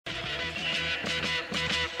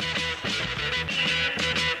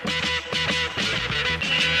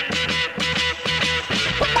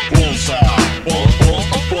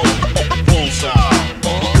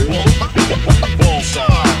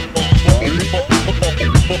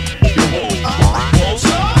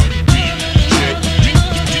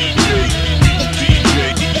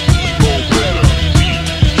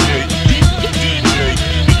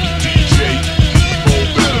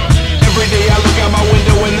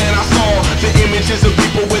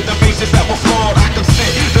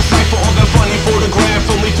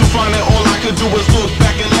Do is look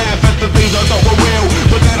back and laugh at the things I thought were real,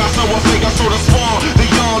 but then I saw a fake, I saw the small, the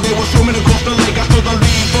young, they were swimming across the lake. I saw the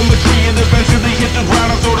leaves from the tree and eventually hit the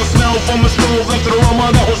ground. I saw the smell from the stove, left the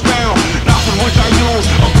aroma that was found. Not for which I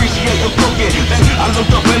use, appreciate and cook it. Then I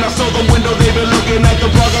looked up and I saw the window, they've been looking at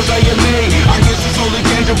the progress I had made. I guess it's only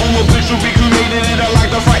tangible, a picture recreated it. I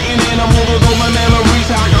like the fighting animal, although my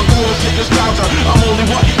memories, how I got bullshit nostalgia. I'm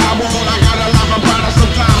only what I want, I got a life I'm proud of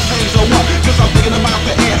sometimes say so what, cause I'm thinking about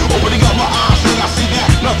the air, opening up my eyes and I see that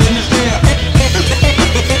nothing is there. Nothing is there.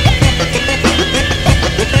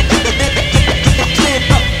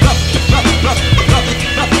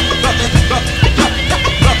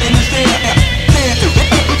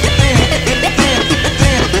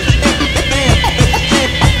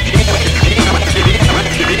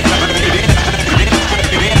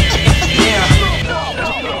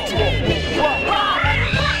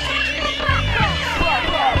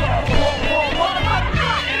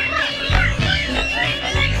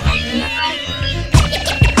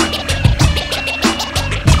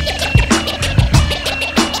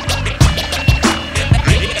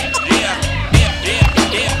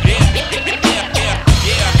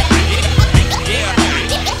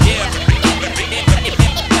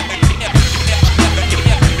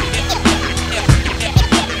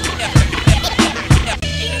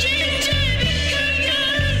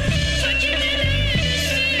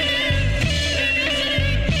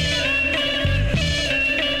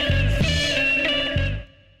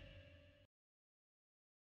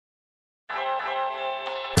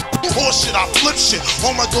 Shit, I flip shit.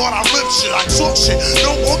 Oh my god, I rip shit. I talk shit.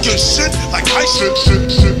 No more good shit like I shit.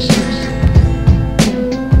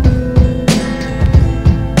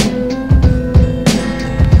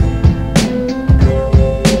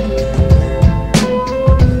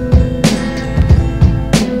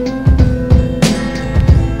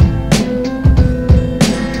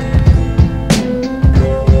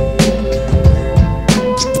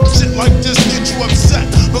 Shit like this get you upset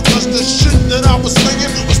because the shit that I was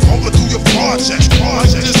singing was pumping through your projects. Like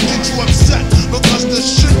this get you upset because the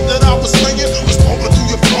shit that I was singing was pumping through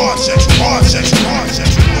your projects. Projects. You know what I'm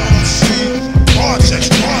saying? Projects.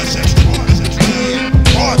 You know what I'm saying?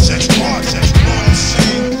 Projects.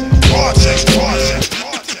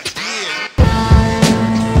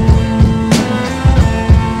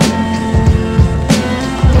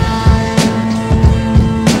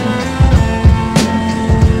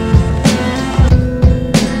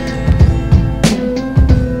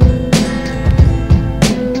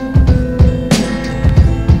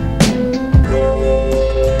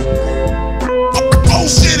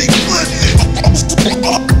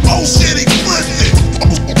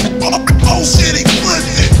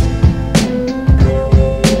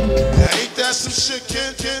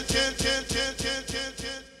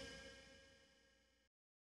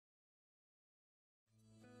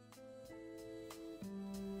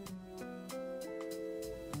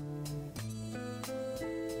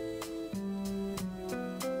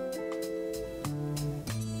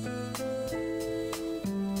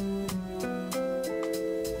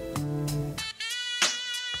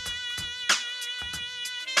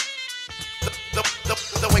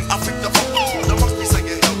 The way I freak the monkey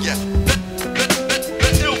singing, hell yeah.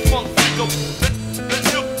 Let ill funk go.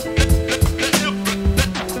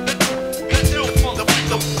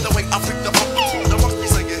 The way I freak the monkey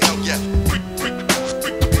singing, hell yeah.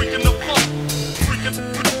 Freaking the funk, freaking the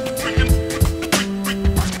funk.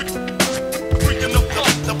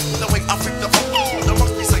 The way I freak the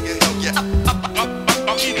monkey singing, hell yeah.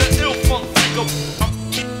 I'll keep that ill funk go.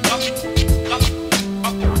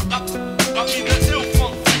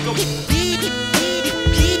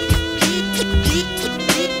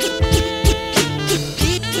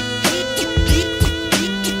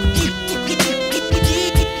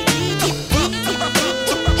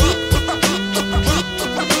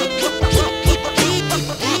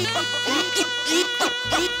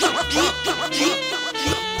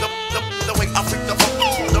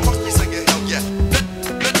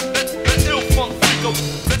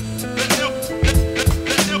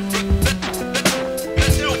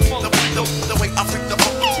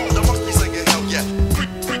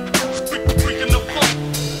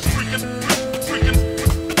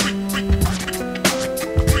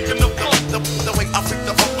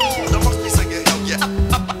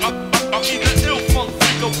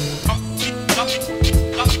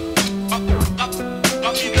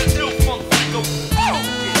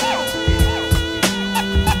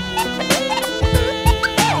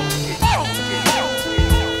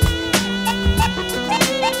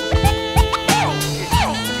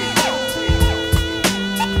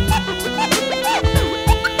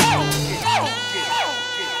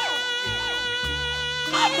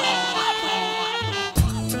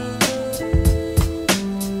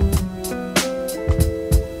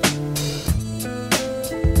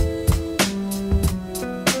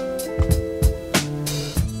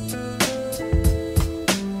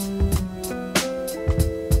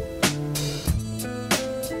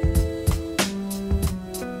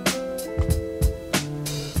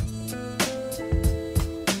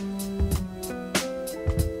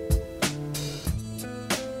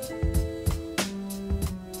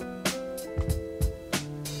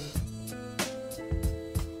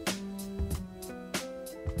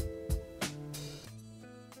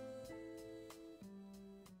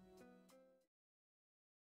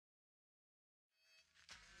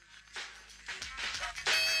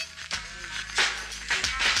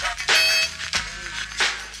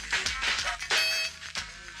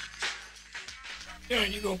 Then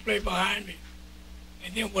you gonna play behind me,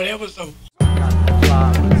 and then whatever. So. I got the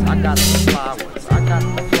flowers, I got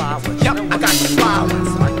the flowers. Yep, I got the flowers.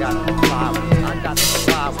 I got the flowers, I got the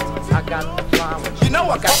flowers. I got the flowers. You know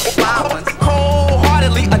I got the flowers.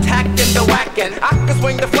 Wholeheartedly attacking the whacking. I can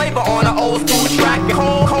swing the flavor on an old school track.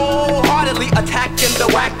 Wholeheartedly attacking the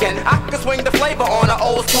whacking. I can swing the flavor on an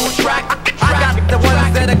old school track. I got the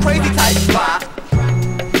ones that are crazy type fly.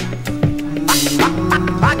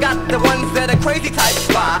 I got the ones that are crazy type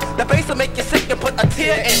fly. The bass will make you sick and put a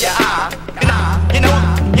tear in your eye.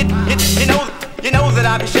 You know that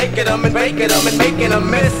I be shaking them and baking them and making them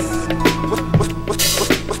miss. With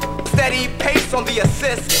steady pace on the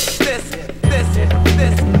assist. This.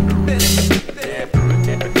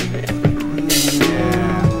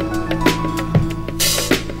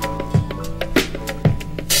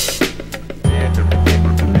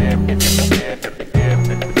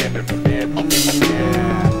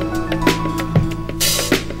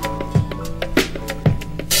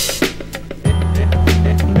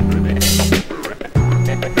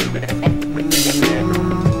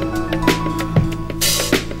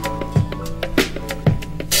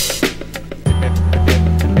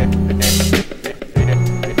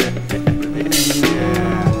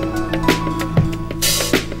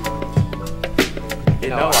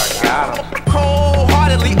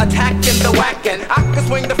 Wholeheartedly attacking the whacking. I can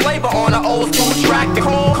swing the flavor on an old school track.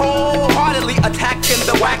 Wholeheartedly attacking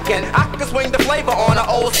the whacking. I can swing the flavor on an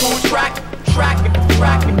old school track. I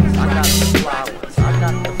got the flowers. I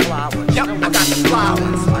got the flowers. Yep, I got the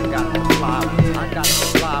flowers. I got the flowers. I got the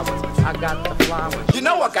flowers. I got the flowers. You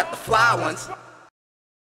know I got the flowers.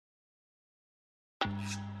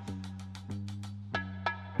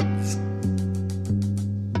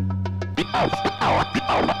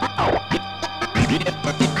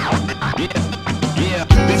 Yeah,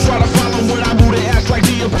 they try to follow what I do, they act like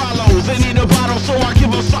the Apollo.